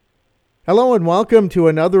Hello and welcome to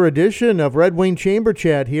another edition of Red Wing Chamber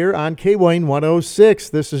Chat here on K-Wayne 106.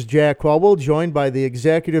 This is Jack Caldwell, joined by the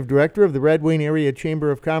Executive Director of the Red Wing Area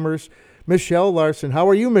Chamber of Commerce, Michelle Larson. How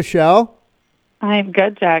are you, Michelle? I'm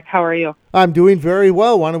good, Jack. How are you? I'm doing very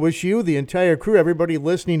well. Want to wish you, the entire crew, everybody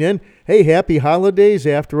listening in, hey, happy holidays.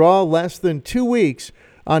 After all, less than 2 weeks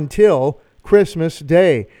until Christmas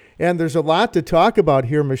Day. And there's a lot to talk about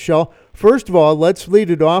here, Michelle. First of all, let's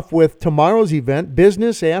lead it off with tomorrow's event,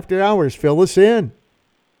 Business After Hours. Fill us in.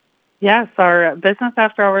 Yes, our Business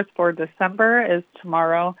After Hours for December is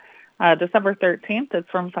tomorrow, December 13th. It's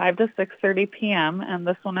from 5 to 6:30 p.m., and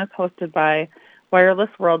this one is hosted by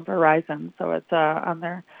Wireless World Verizon. So it's on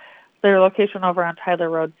their location over on Tyler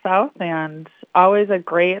Road South, and always a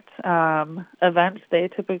great event. They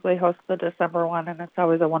typically host the December one, and it's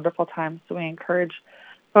always a wonderful time. So we encourage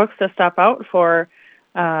folks to stop out for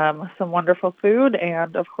some wonderful food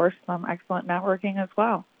and, of course, some excellent networking as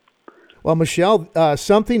well. Well, Michelle,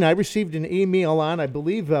 something I received an email on, I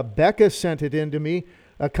believe Becca sent it in to me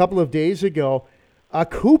a couple of days ago, a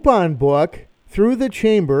coupon book through the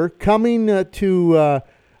chamber coming to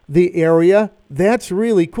the area. That's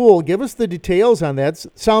really cool. Give us the details on that.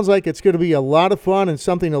 Sounds like it's going to be a lot of fun and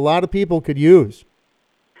something a lot of people could use.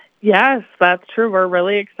 Yes, that's true. We're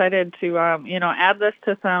really excited to, add this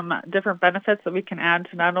to some different benefits that we can add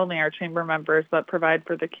to not only our chamber members, but provide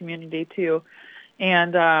for the community too.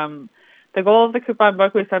 And the goal of the coupon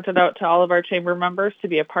book, we sent it out to all of our chamber members to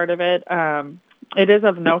be a part of it. It is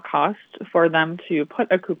of no cost for them to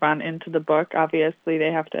put a coupon into the book. Obviously,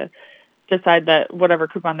 they have to decide that whatever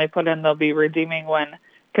coupon they put in, they'll be redeeming when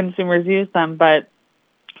consumers use them. But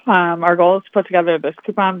our goal is to put together this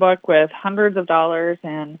coupon book with hundreds of dollars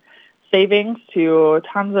in savings to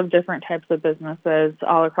tons of different types of businesses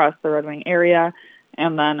all across the Red Wing area,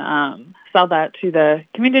 and then sell that to the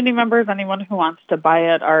community members, anyone who wants to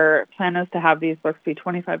buy it. Our plan is to have these books be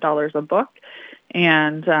 $25 a book,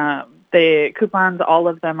 and the coupons, all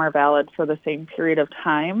of them are valid for the same period of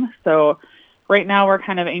time. So right now we're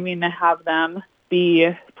kind of aiming to have them be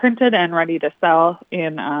printed and ready to sell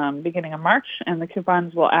in beginning of March, and the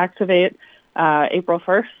coupons will activate April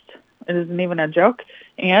 1st. It isn't even a joke,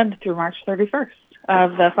 and through March 31st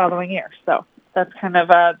of the following year. So that's kind of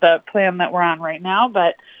the plan that we're on right now.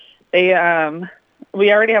 But we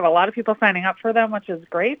already have a lot of people signing up for them, which is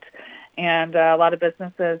great, and a lot of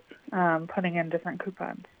businesses putting in different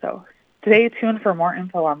coupons. So stay tuned for more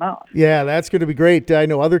info on those. Yeah, that's going to be great. I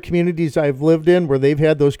know other communities I've lived in where they've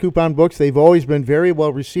had those coupon books. They've always been very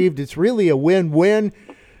well received. It's really a win-win.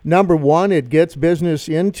 Number one, it gets business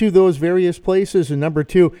into those various places. And number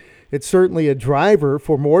two, it's certainly a driver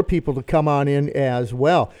for more people to come on in as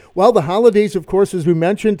well. Well, the holidays, of course, as we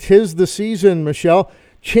mentioned, 'tis the season, Michelle.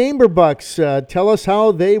 Chamber bucks, tell us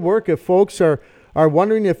how they work. If folks are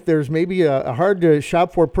wondering if there's maybe a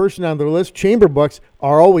hard-to-shop-for person on their list, chamber bucks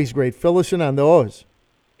are always great. Fill us in on those.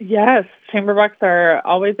 Yes, chamber bucks are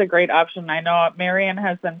always a great option. I know Marion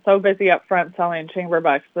has been so busy up front selling chamber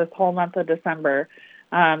bucks this whole month of December.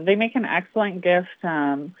 They make an excellent gift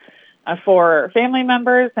for family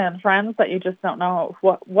members and friends that you just don't know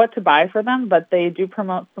what to buy for them, but they do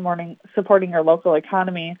promote supporting your local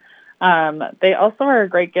economy. They also are a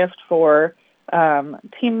great gift for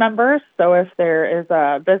team members. So if there is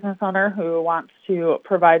a business owner who wants to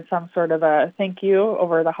provide some sort of a thank you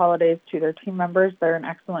over the holidays to their team members, they're an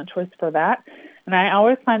excellent choice for that. And I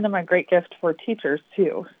always find them a great gift for teachers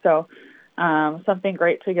too. So something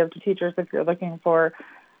great to give to teachers if you're looking for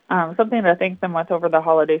something to thank them with over the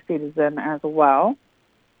holiday season as well.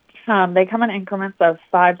 They come in increments of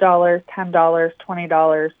 $5, $10,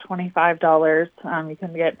 $20, $25. You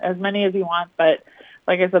can get as many as you want, but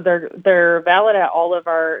like I said, they're valid at all of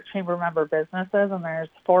our chamber member businesses, and there's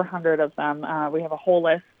 400 of them. We have a whole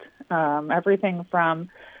list, everything from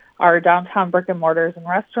our downtown brick and mortars and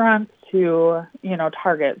restaurants to,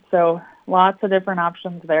 Target. So lots of different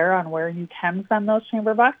options there on where you can spend those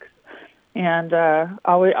chamber bucks. And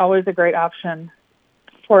always a great option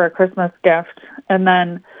for a Christmas gift. And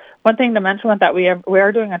then one thing to mention with that, we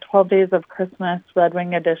are doing a 12 Days of Christmas Red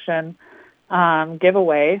Wing Edition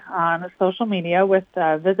giveaway on social media with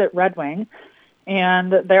Visit Red Wing.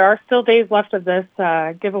 And there are still days left of this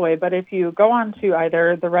giveaway, but if you go on to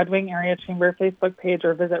either the Red Wing Area Chamber Facebook page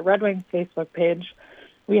or Visit Red Wing's Facebook page,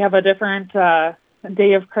 we have a different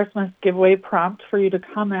Day of Christmas giveaway prompt for you to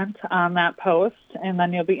comment on that post, and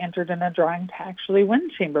then you'll be entered in a drawing to actually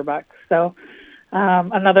win chamber bucks. So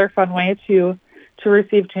another fun way to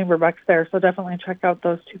receive chamber bucks there. So definitely check out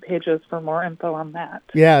those two pages for more info on that.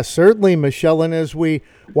 Yeah, certainly, Michelle. And as we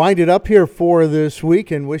wind it up here for this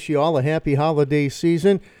week and wish you all a happy holiday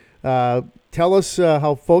season, tell us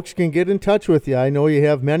how folks can get in touch with you. I know you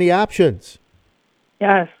have many options.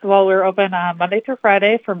 Yes, well, we're open Monday through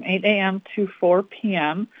Friday from 8 a.m. to 4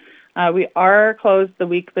 p.m. We are closed the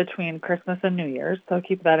week between Christmas and New Year's, so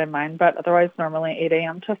keep that in mind, but otherwise normally 8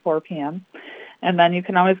 a.m. to 4 p.m. And then you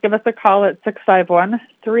can always give us a call at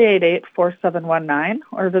 651-388-4719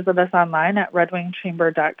 or visit us online at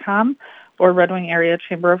redwingchamber.com or Red Wing Area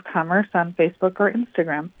Chamber of Commerce on Facebook or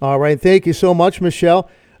Instagram. All right. Thank you so much, Michelle.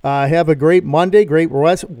 Have a great Monday, great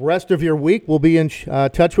rest of your week. We'll be in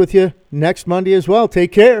touch with you next Monday as well.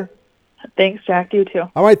 Take care. Thanks, Jack. You too.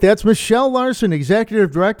 All right. That's Michelle Larson,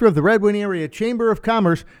 Executive Director of the Red Wing Area Chamber of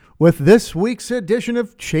Commerce, with this week's edition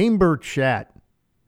of Chamber Chat.